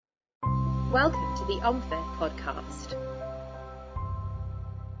Welcome to the OMFIF podcast.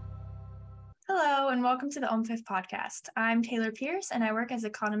 Hello, and welcome to the OMFIF podcast. I'm Taylor Pearce, and I work as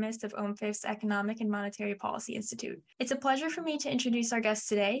economist of OMFIF's Economic and Monetary Policy Institute. It's a pleasure for me to introduce our guests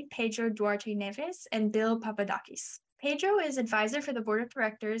today, Pedro Duarte Neves and Bill Papadakis. Pedro is advisor for the board of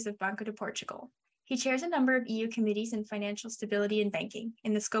directors of Banco de Portugal. He chairs a number of EU committees in financial stability and banking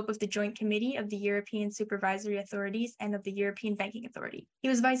in the scope of the Joint Committee of the European Supervisory Authorities and of the European Banking Authority. He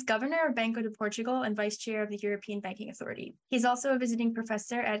was vice governor of Banco de Portugal and vice chair of the European Banking Authority. He's also a visiting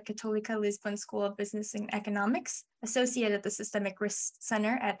professor at Católica Lisbon School of Business and Economics, associate at the Systemic Risk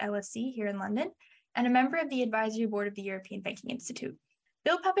Center at LSE here in London, and a member of the advisory board of the European Banking Institute.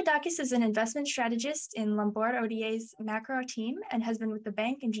 Bill Papadakis is an investment strategist in Lombard Odier's macro team and has been with the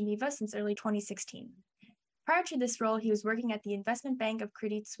bank in Geneva since early 2016. Prior to this role, he was working at the investment bank of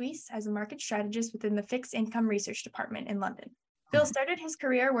Credit Suisse as a market strategist within the fixed income research department in London. Bill started his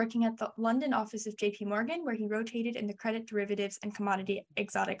career working at the London office of JP Morgan, where he rotated in the credit derivatives and commodity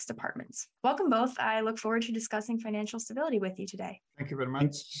exotics departments. Welcome both. I look forward to discussing financial stability with you today. Thank you very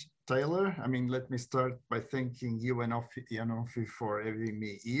much, Taylor. Let me start by thanking you and OMFIF for having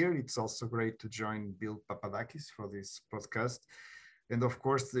me here. It's also great to join Bill Papadakis for this podcast. And of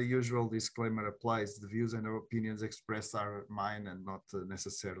course, the usual disclaimer applies. The views and opinions expressed are mine and not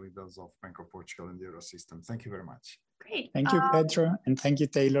necessarily those of Bank of Portugal and the Eurosystem. Thank you very much. Great. Thank you, Pedro, and thank you,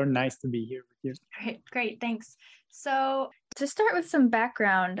 Taylor. Nice to be here with you. Great, thanks. So to start with some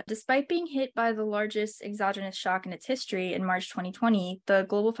background, despite being hit by the largest exogenous shock in its history in March 2020, the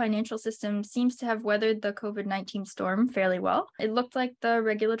global financial system seems to have weathered the COVID-19 storm fairly well. It looked like the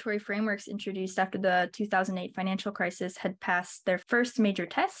regulatory frameworks introduced after the 2008 financial crisis had passed their first major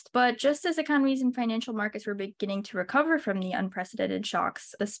test, but just as economies and financial markets were beginning to recover from the unprecedented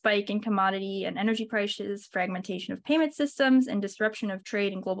shocks, the spike in commodity and energy prices, fragmentation of payment systems, and disruption of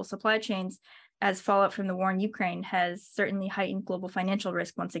trade and global supply chains as fallout from the war in Ukraine has certainly heightened global financial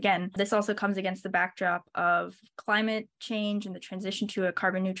risk once again. This also comes against the backdrop of climate change and the transition to a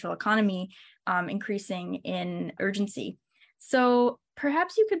carbon neutral economy increasing in urgency. So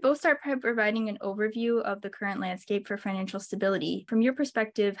perhaps you could both start by providing an overview of the current landscape for financial stability. From your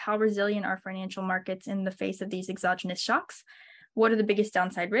perspective, how resilient are financial markets in the face of these exogenous shocks? What are the biggest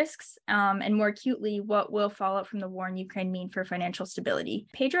downside risks? And more acutely, what will fallout from the war in Ukraine mean for financial stability?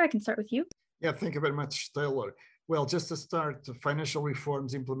 Pedro, I can start with you. Yeah, thank you very much, Taylor. Well, just to start, financial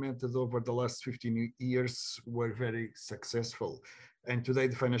reforms implemented over the last 15 years were very successful. And today,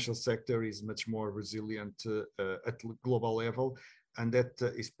 the financial sector is much more resilient at global level. And that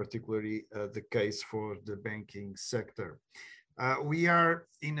is particularly the case for the banking sector. We are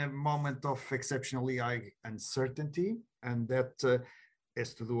in a moment of exceptionally high uncertainty, and that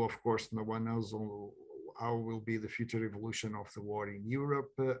has to do, of course, no one knows how will be the future evolution of the war in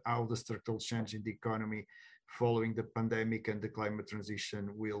Europe, how the structural change in the economy following the pandemic and the climate transition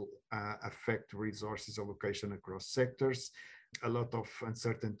will affect resources allocation across sectors, a lot of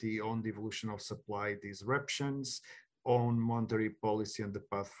uncertainty on the evolution of supply disruptions, on monetary policy and the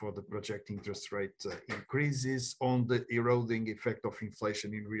path for the projected interest rate increases, on the eroding effect of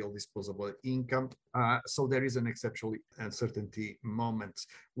inflation in real disposable income. So there is an exceptionally uncertainty moment.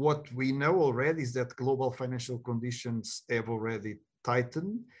 What we know already is that global financial conditions have already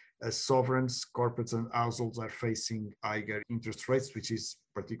tightened as sovereigns, corporates and households are facing higher interest rates, which is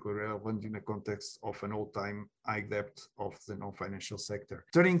particularly relevant in the context of an all-time high debt of the non-financial sector.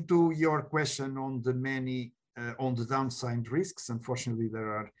 Turning to your question on the downside risks, unfortunately,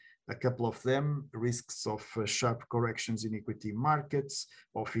 there are a couple of them: risks of sharp corrections in equity markets,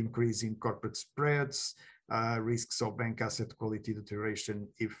 of increasing corporate spreads, risks of bank asset quality deterioration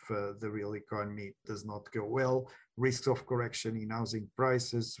if the real economy does not go well, risks of correction in housing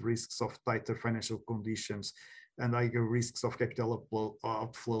prices, risks of tighter financial conditions, and higher risks of capital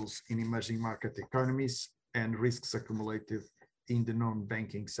outflows in emerging market economies, and risks accumulated in the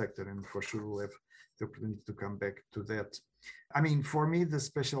non-banking sector. And for sure, we'll have the opportunity to come back to that. For me, the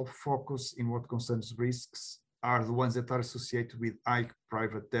special focus in what concerns risks are the ones that are associated with high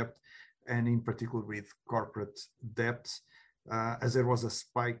private debt, and in particular with corporate debt, as there was a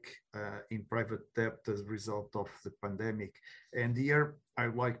spike in private debt as a result of the pandemic. And here,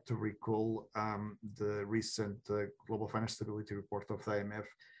 I'd like to recall the recent Global Financial Stability Report of the IMF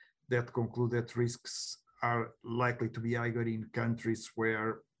that concluded that risks are likely to be higher in countries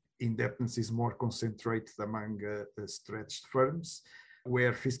where indebtedness is more concentrated among stretched firms,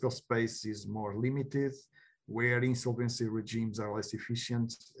 where fiscal space is more limited, where insolvency regimes are less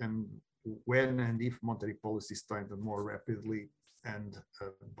efficient, and when and if monetary policies tighten more rapidly and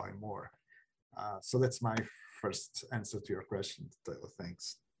by more. So that's my first answer to your question, Taylor.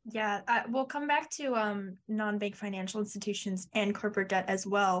 Thanks. Yeah, we'll come back to non-bank financial institutions and corporate debt as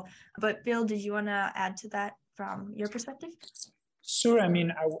well. But Bill, did you want to add to that from your perspective? Sure. I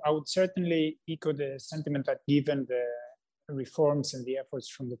mean, I would certainly echo the sentiment that given the reforms and the efforts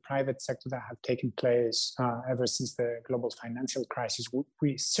from the private sector that have taken place ever since the global financial crisis,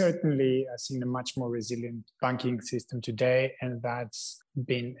 we certainly are seeing a much more resilient banking system today. And that's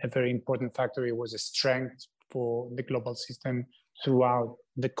been a very important factor. It was a strength for the global system throughout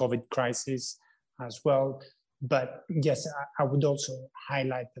the COVID crisis as well. But yes, I would also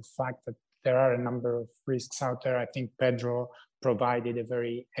highlight the fact that there are a number of risks out there. I think Pedro provided a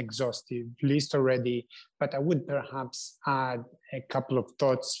very exhaustive list already, but I would perhaps add a couple of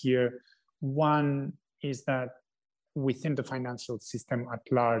thoughts here. One is that within the financial system at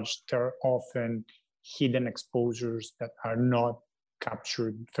large, there are often hidden exposures that are not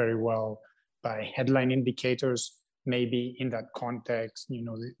captured very well by headline indicators. Maybe in that context,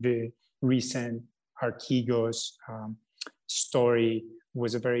 the recent Archegos story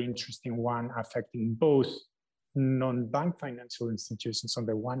was a very interesting one, affecting both non-bank financial institutions on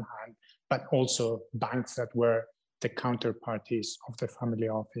the one hand, but also banks that were the counterparties of the family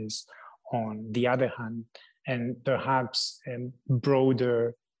office on the other hand. And perhaps a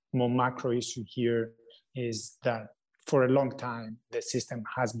broader, more macro issue here is that for a long time, the system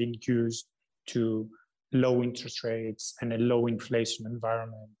has been used to low interest rates and a low inflation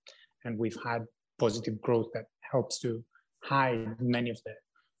environment. And we've had positive growth that helps to hide many of the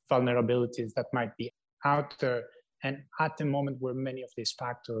vulnerabilities that might be out there. And at the moment where many of these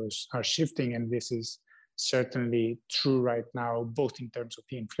factors are shifting, and this is certainly true right now, both in terms of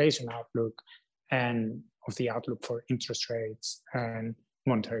the inflation outlook and of the outlook for interest rates and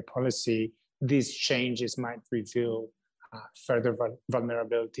monetary policy, these changes might reveal further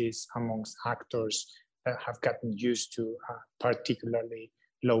vulnerabilities amongst actors that have gotten used to particularly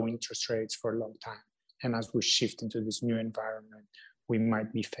low interest rates for a long time. And as we shift into this new environment, we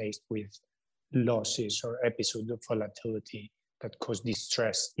might be faced with losses or episodes of volatility that cause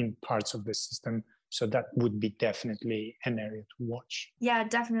distress in parts of the system. So that would be definitely an area to watch. Yeah,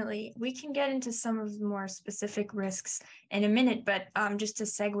 definitely. We can get into some of the more specific risks in a minute, but just to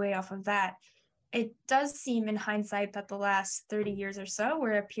segue off of that, it does seem in hindsight that the last 30 years or so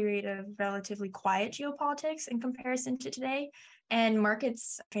were a period of relatively quiet geopolitics in comparison to today. And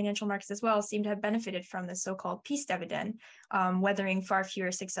markets, financial markets as well, seem to have benefited from the so-called peace dividend, weathering far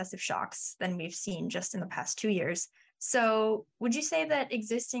fewer successive shocks than we've seen just in the past 2 years. So would you say that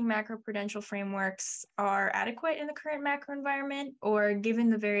existing macroprudential frameworks are adequate in the current macro environment? Or given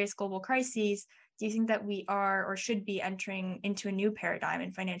the various global crises, do you think that we are or should be entering into a new paradigm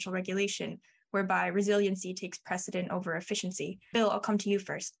in financial regulation, whereby resiliency takes precedent over efficiency? Bill, I'll come to you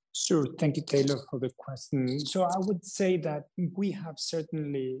first. Sure. Thank you, Taylor, for the question. So I would say that we have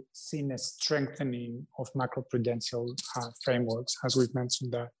certainly seen a strengthening of macroprudential frameworks, as we've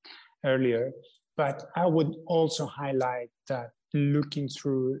mentioned that earlier. But I would also highlight that looking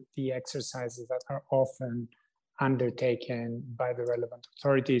through the exercises that are often undertaken by the relevant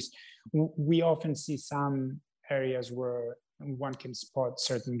authorities, we often see some areas where one can spot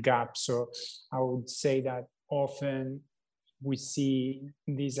certain gaps. So I would say that often we see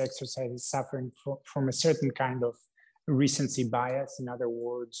these exercises suffering from a certain kind of recency bias. In other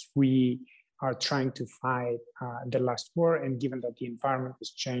words, we are trying to fight the last war, and given that the environment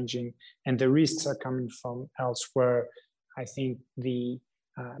is changing and the risks are coming from elsewhere, I think the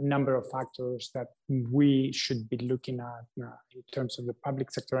number of factors that we should be looking at in terms of the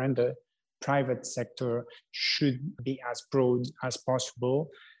public sector and the private sector should be as broad as possible.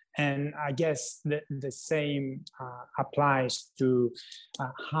 And I guess the same applies to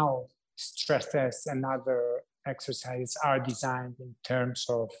how stress tests and other exercises are designed in terms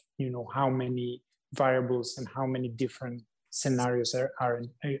of, how many variables and how many different scenarios are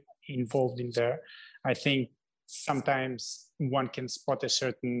involved in there. I think sometimes one can spot a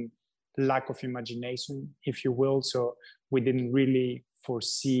certain lack of imagination, if you will. So we didn't really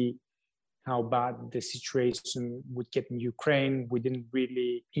foresee how bad the situation would get in Ukraine. We didn't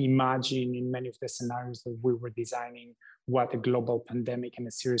really imagine in many of the scenarios that we were designing what a global pandemic and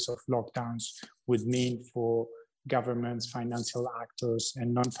a series of lockdowns would mean for governments, financial actors,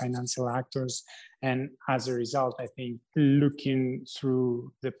 and non-financial actors. And as a result, I think looking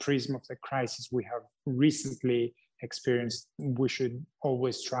through the prism of the crisis we have recently experienced, we should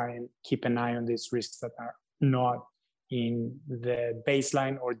always try and keep an eye on these risks that are not in the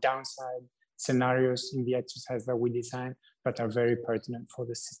baseline or downside scenarios in the exercise that we design, but are very pertinent for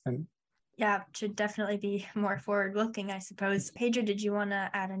the system. Yeah, should definitely be more forward-looking, I suppose. Pedro, did you want to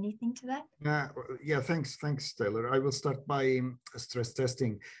add anything to that? Thanks, Taylor. I will start by stress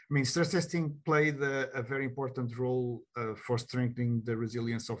testing. I mean, stress testing played a very important role for strengthening the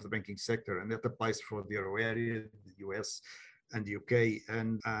resilience of the banking sector, and that applies for the euro area, the US, and the UK.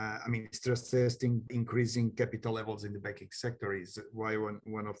 And I mean, stress testing, increasing capital levels in the banking sector is why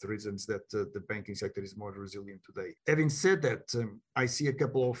one of the reasons that the banking sector is more resilient today. Having said that, I see a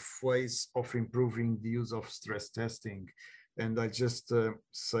couple of ways of improving the use of stress testing. And I just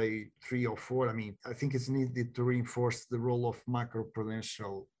say 3 or 4. I mean, I think it's needed to reinforce the role of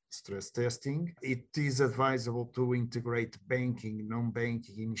macroprudential stress testing. It is advisable to integrate banking,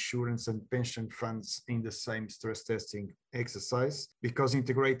 non-banking, insurance, and pension funds in the same stress testing exercise, because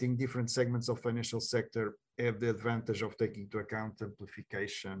integrating different segments of financial sector have the advantage of taking into account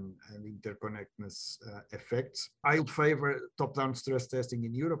amplification and interconnectedness effects. I would favor top-down stress testing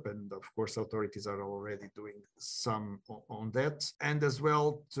in Europe, and of course authorities are already doing some on that, and as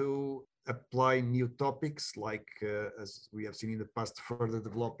well to apply new topics like, as we have seen in the past, further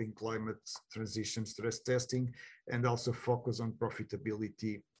developing climate transition stress testing, and also focus on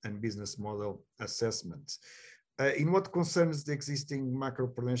profitability and business model assessment. In what concerns the existing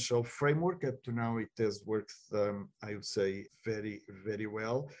macroprudential framework, up to now it has worked, I would say, very, very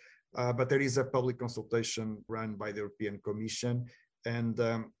well. But there is a public consultation run by the European Commission, and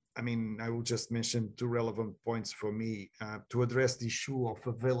I mean, I will just mention 2 relevant points for me to address the issue of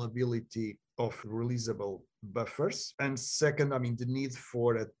availability of releasable buffers. And second, I mean, the need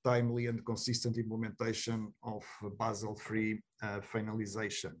for a timely and consistent implementation of Basel III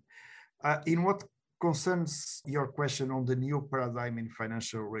finalization. In what concerns your question on the new paradigm in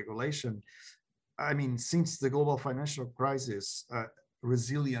financial regulation, I mean, since the global financial crisis,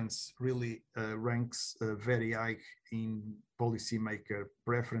 resilience really ranks very high in policymaker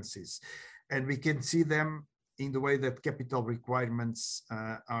preferences. And we can see them in the way that capital requirements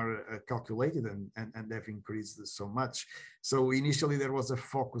are calculated and have increased so much. So initially there was a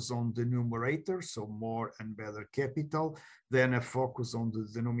focus on the numerator, so more and better capital, then a focus on the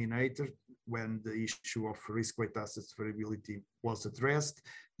denominator when the issue of risk-weighted assets variability was addressed,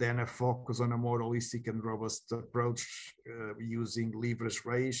 then a focus on a more holistic and robust approach using leverage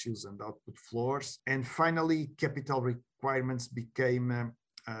ratios and output floors. And finally, capital requirements became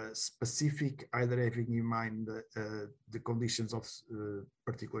specific, either having in mind the conditions of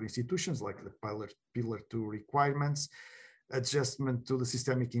particular institutions, like the Pillar 2 requirements, adjustment to the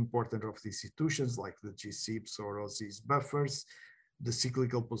systemic importance of the institutions, like the G-SIBs or OSIS buffers, the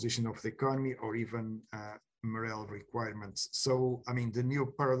cyclical position of the economy, or even MREL requirements. So, I mean, the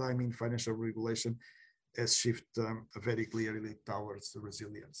new paradigm in financial regulation has shifted very clearly towards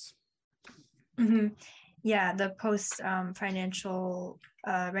resilience. Mm-hmm. Yeah, the post-financial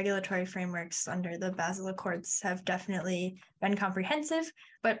regulatory frameworks under the Basel Accords have definitely been comprehensive,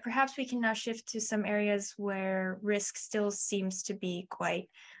 but perhaps we can now shift to some areas where risk still seems to be quite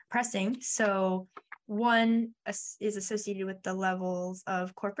pressing. So one is associated with the levels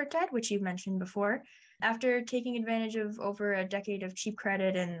of corporate debt, which you mentioned before. After taking advantage of over a decade of cheap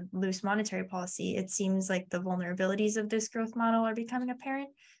credit and loose monetary policy, it seems like the vulnerabilities of this growth model are becoming apparent.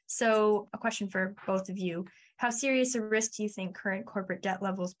 So a question for both of you: how serious a risk do you think current corporate debt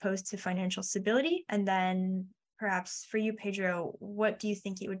levels pose to financial stability? And then perhaps for you, Pedro, what do you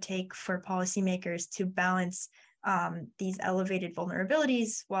think it would take for policymakers to balance these elevated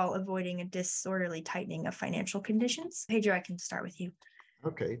vulnerabilities while avoiding a disorderly tightening of financial conditions? Pedro, I can start with you.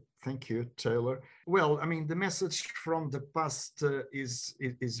 Okay, thank you, Taylor. Well, I mean, the message from the past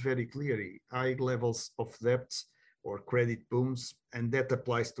is very clear. High levels of debt or credit booms, and that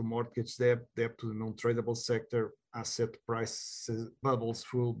applies to mortgage debt, debt to the non-tradable sector, asset price bubbles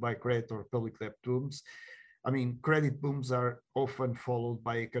fueled by credit or public debt booms. I mean, credit booms are often followed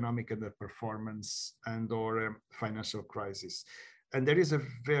by economic underperformance and or financial crisis. And there is a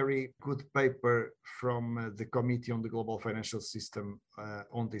very good paper from the Committee on the Global Financial System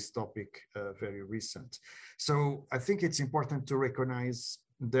on this topic, very recent. So I think it's important to recognize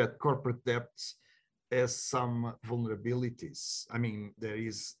that corporate debt has some vulnerabilities. I mean, there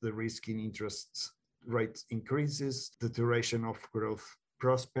is the risk in interest rate increases, the duration of growth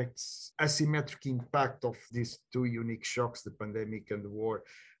prospects, asymmetric impact of these 2 unique shocks, the pandemic and the war,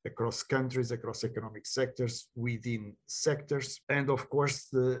 across countries, across economic sectors, within sectors, and of course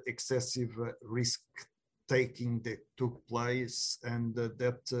the excessive risk-taking that took place, and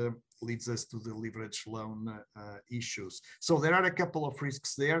that leads us to the leverage loan issues. So there are a couple of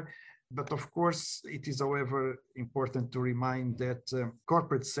risks there. But of course, it is, however, important to remind that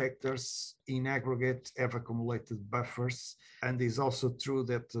corporate sectors in aggregate have accumulated buffers, and it is also true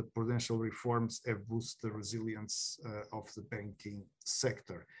that prudential reforms have boosted the resilience of the banking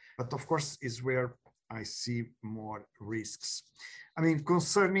sector. But of course, is where I see more risks. I mean,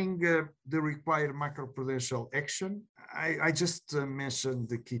 concerning the required macroprudential action, I just mentioned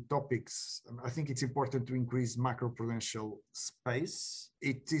the key topics. I think it's important to increase macroprudential space.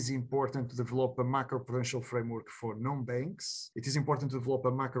 It is important to develop a macroprudential framework for non-banks. It is important to develop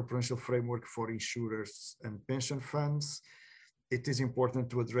a macroprudential framework for insurers and pension funds. It is important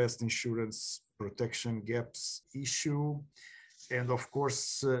to address the insurance protection gaps issue. And of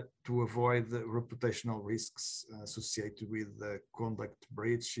course, to avoid the reputational risks associated with conduct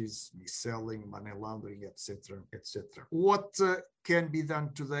breaches, mis-selling, money laundering, etc., etc. What can be done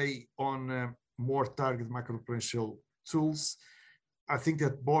today on more targeted macroprudential tools? I think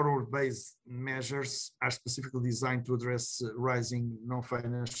that borrower-based measures are specifically designed to address rising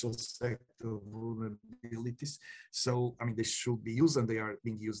non-financial sector vulnerabilities. So, I mean, they should be used, and they are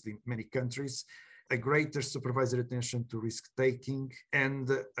being used in many countries. A greater supervisory attention to risk-taking, and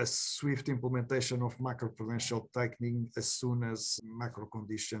a swift implementation of macroprudential tightening as soon as macro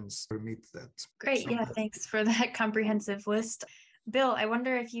conditions permit that. Great, yeah, thanks for that comprehensive list. Bill, I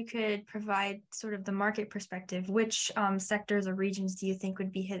wonder if you could provide sort of the market perspective. Which sectors or regions do you think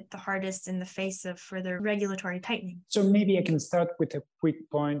would be hit the hardest in the face of further regulatory tightening? So maybe I can start with a quick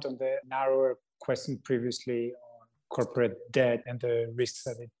point on the narrower question previously on corporate debt and the risks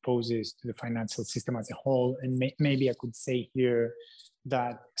that it poses to the financial system as a whole. And maybe I could say here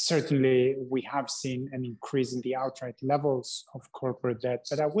that certainly we have seen an increase in the outright levels of corporate debt,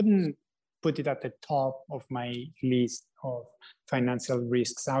 but I wouldn't put it at the top of my list of financial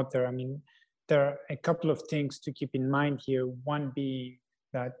risks out there. I mean, there are a couple of things to keep in mind here. One being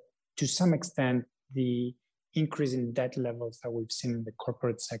that to some extent, the increase in debt levels that we've seen in the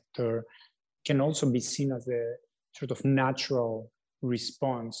corporate sector can also be seen as a sort of natural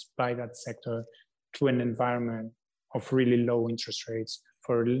response by that sector to an environment of really low interest rates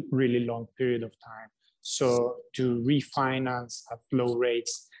for a really long period of time. So to refinance at low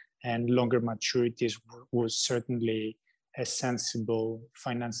rates and longer maturities was certainly a sensible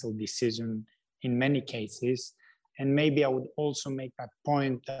financial decision in many cases. And maybe I would also make that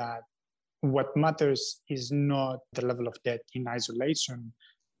point that what matters is not the level of debt in isolation,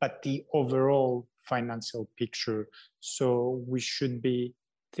 but the overall financial picture. So we should be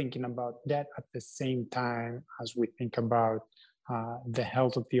thinking about that at the same time as we think about the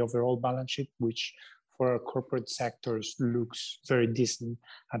health of the overall balance sheet, which for our corporate sectors looks very decent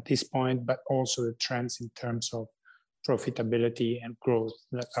at this point, but also the trends in terms of profitability and growth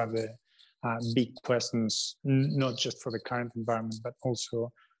that are the big questions, not just for the current environment, but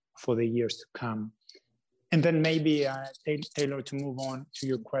also for the years to come. And then maybe, Taylor, to move on to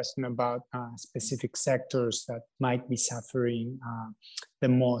your question about specific sectors that might be suffering the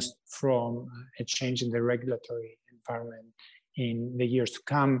most from a change in the regulatory environment in the years to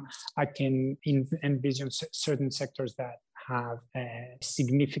come, I can envision certain sectors that have a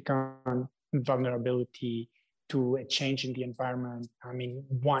significant vulnerability to a change in the environment. I mean,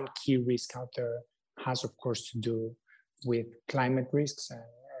 one key risk out there has, of course, to do with climate risks and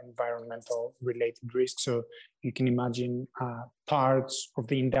environmental related risks. So you can imagine parts of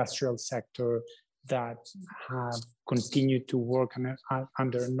the industrial sector that have continued to work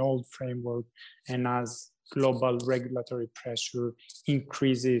under an old framework, and as global regulatory pressure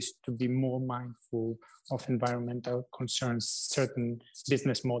increases to be more mindful of environmental concerns, certain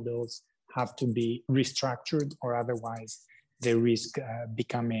business models have to be restructured, or otherwise they risk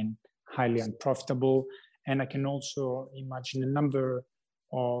becoming highly unprofitable. And I can also imagine a number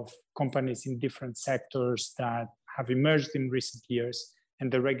of companies in different sectors that have emerged in recent years, and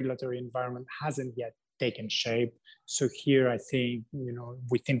the regulatory environment hasn't yet taken shape. So here, I think,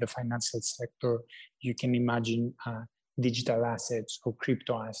 within the financial sector, you can imagine digital assets or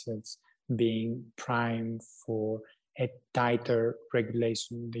crypto assets being primed for a tighter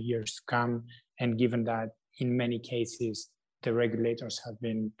regulation in the years to come. And given that in many cases, the regulators have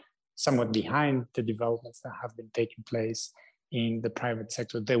been somewhat behind the developments that have been taking place in the private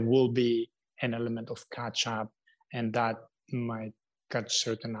sector, there will be an element of catch up, and that might catch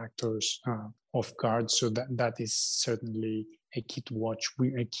certain actors off guard. So that is certainly a key to watch,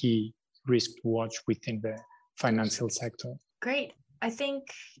 a key risk to watch within the financial sector. Great. I think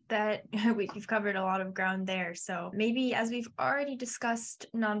that we've covered a lot of ground there. So maybe, as we've already discussed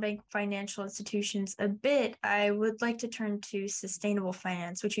non-bank financial institutions a bit, I would like to turn to sustainable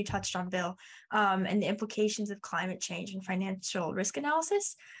finance, which you touched on, Bill, and the implications of climate change and financial risk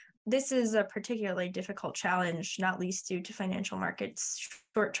analysis. This is a particularly difficult challenge, not least due to financial markets'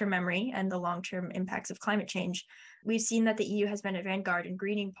 short-term memory and the long-term impacts of climate change. We've seen that the EU has been a vanguard in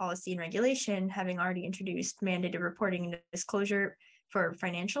greening policy and regulation, having already introduced mandated reporting and disclosure for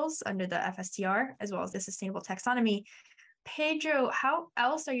financials under the FSTR, as well as the sustainable taxonomy. Pedro, how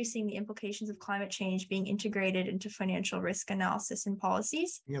else are you seeing the implications of climate change being integrated into financial risk analysis and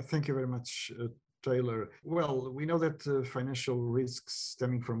policies? Yeah, thank you very much, Taylor. Well, we know that financial risks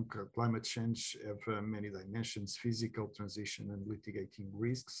stemming from climate change have many dimensions: physical, transition, and litigating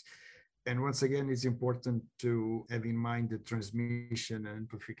risks. And once again, it's important to have in mind the transmission and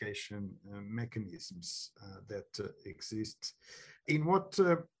amplification mechanisms that exist. In what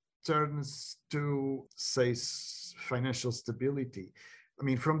turns to, say, financial stability, I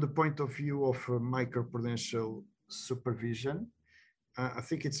mean, from the point of view of microprudential supervision, I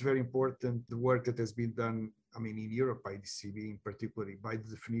think it's very important the work that has been done, I mean, in Europe by the ECB in particular, by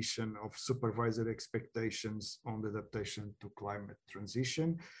the definition of supervisor expectations on the adaptation to climate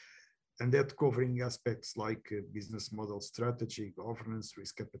transition, and that covering aspects like business model strategy, governance,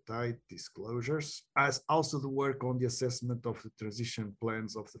 risk appetite, disclosures, as also the work on the assessment of the transition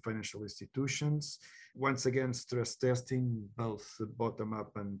plans of the financial institutions. Once again, stress testing, both bottom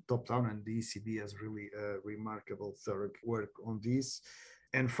up and top down, and the ECB has really remarkable thorough work on this.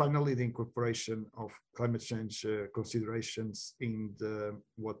 And finally, the incorporation of climate change considerations in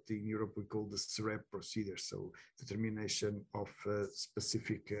what in Europe we call the SREP procedure, so determination of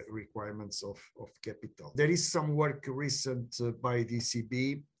specific requirements of capital. There is some work recent by the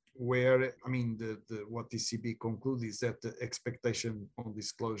ECB where, I mean, what the ECB concludes is that the expectation on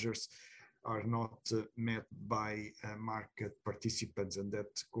disclosures are not met by market participants, and that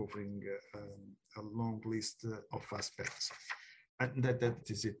covering a long list of aspects. And that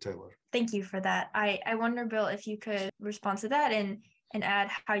is it, Taylor. Thank you for that. I wonder, Bill, if you could respond to that and add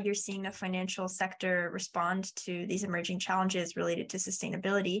how you're seeing the financial sector respond to these emerging challenges related to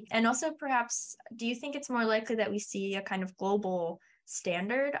sustainability. And also, perhaps, do you think it's more likely that we see a kind of global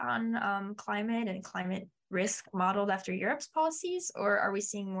standard on climate and climate risk modeled after Europe's policies, or are we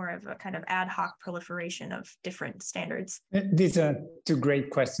seeing more of a kind of ad hoc proliferation of different standards? These are two great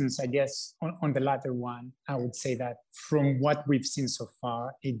questions. I guess on the latter one, I would say that from what we've seen so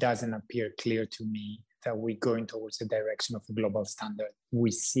far, it doesn't appear clear to me that we're going towards the direction of a global standard.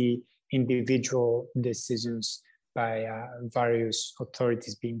 We see individual decisions by various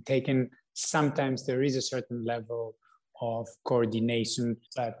authorities being taken. Sometimes there is a certain level of coordination,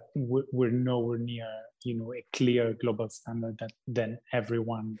 but we're nowhere near, a clear global standard that then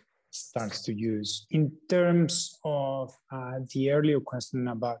everyone starts to use. In terms of the earlier question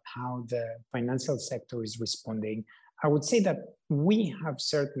about how the financial sector is responding, I would say that we have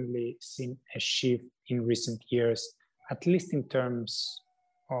certainly seen a shift in recent years, at least in terms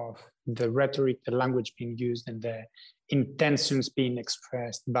of the rhetoric, the language being used, and the intentions being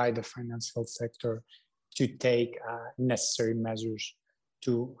expressed by the financial sector to take necessary measures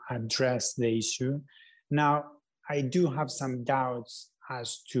to address the issue. Now, I do have some doubts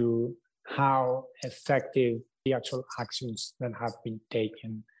as to how effective the actual actions that have been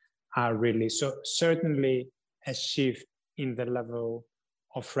taken are really. So certainly a shift in the level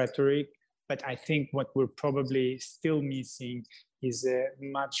of rhetoric, but I think what we're probably still missing is a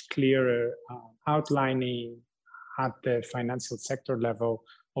much clearer outlining at the financial sector level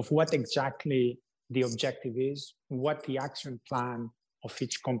of what exactly the objective is, what the action plan of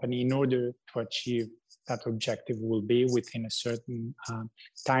each company in order to achieve that objective will be within a certain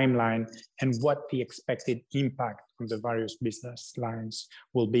timeline, and what the expected impact on the various business lines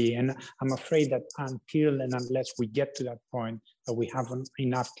will be. And I'm afraid that until and unless we get to that point, that we have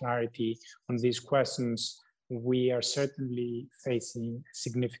enough clarity on these questions, we are certainly facing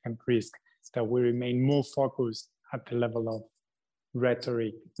significant risk that we remain more focused at the level of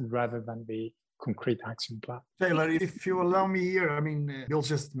rhetoric rather than the concrete action plan. Taylor, if you allow me here, I mean, Bill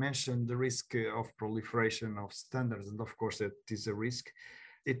just mentioned the risk of proliferation of standards, and of course that is a risk.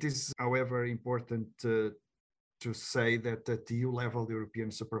 It is, however, important to say that at the EU level, the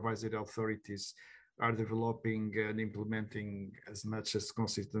European supervisory authorities are developing and implementing as much as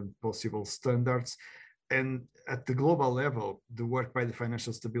consistent possible standards. And at the global level, the work by the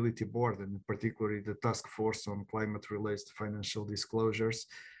Financial Stability Board, and particularly the Task Force on Climate-Related Financial Disclosures,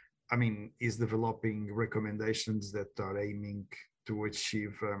 I mean, is developing recommendations that are aiming to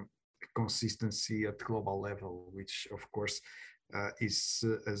achieve consistency at global level, which of course is,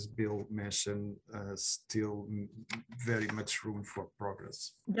 as Bill mentioned, still very much room for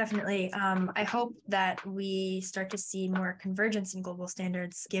progress. Definitely. I hope that we start to see more convergence in global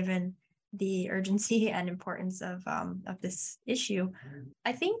standards, given the urgency and importance of this issue.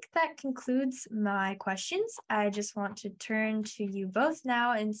 I think that concludes my questions. I just want to turn to you both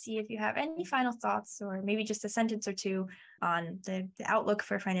now and see if you have any final thoughts or maybe just a sentence or two on the outlook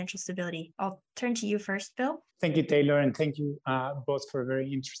for financial stability. I'll turn to you first, Bill. Thank you, Taylor, and thank you both for a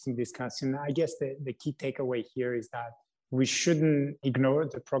very interesting discussion. I guess the key takeaway here is that we shouldn't ignore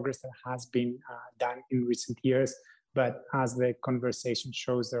the progress that has been done in recent years. But as the conversation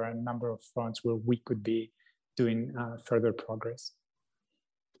shows, there are a number of fronts where we could be doing further progress.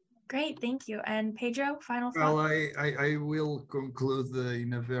 Great, thank you. And Pedro, final Well, thought? I will conclude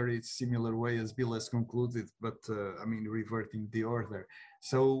in a very similar way as Bill has concluded, but I mean, reverting the order.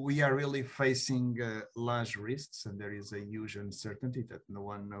 So we are really facing large risks, and there is a huge uncertainty that no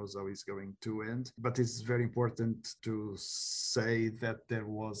one knows how it's going to end. But it's very important to say that there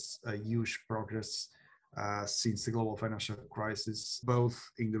was a huge progress since the global financial crisis, both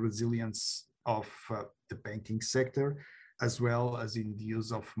in the resilience of the banking sector, as well as in the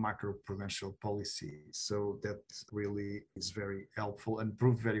use of macroprudential policy. So that really is very helpful and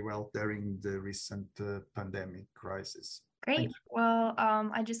proved very well during the recent pandemic crisis. Great. Well,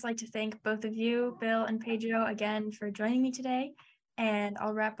 I'd just like to thank both of you, Bill and Pedro, again for joining me today. And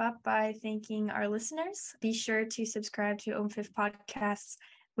I'll wrap up by thanking our listeners. Be sure to subscribe to OMFIF podcasts,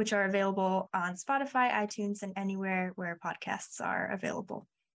 which are available on Spotify, iTunes, and anywhere where podcasts are available.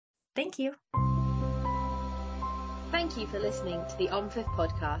 Thank you. Thank you for listening to the OMFIF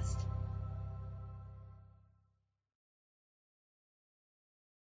podcast.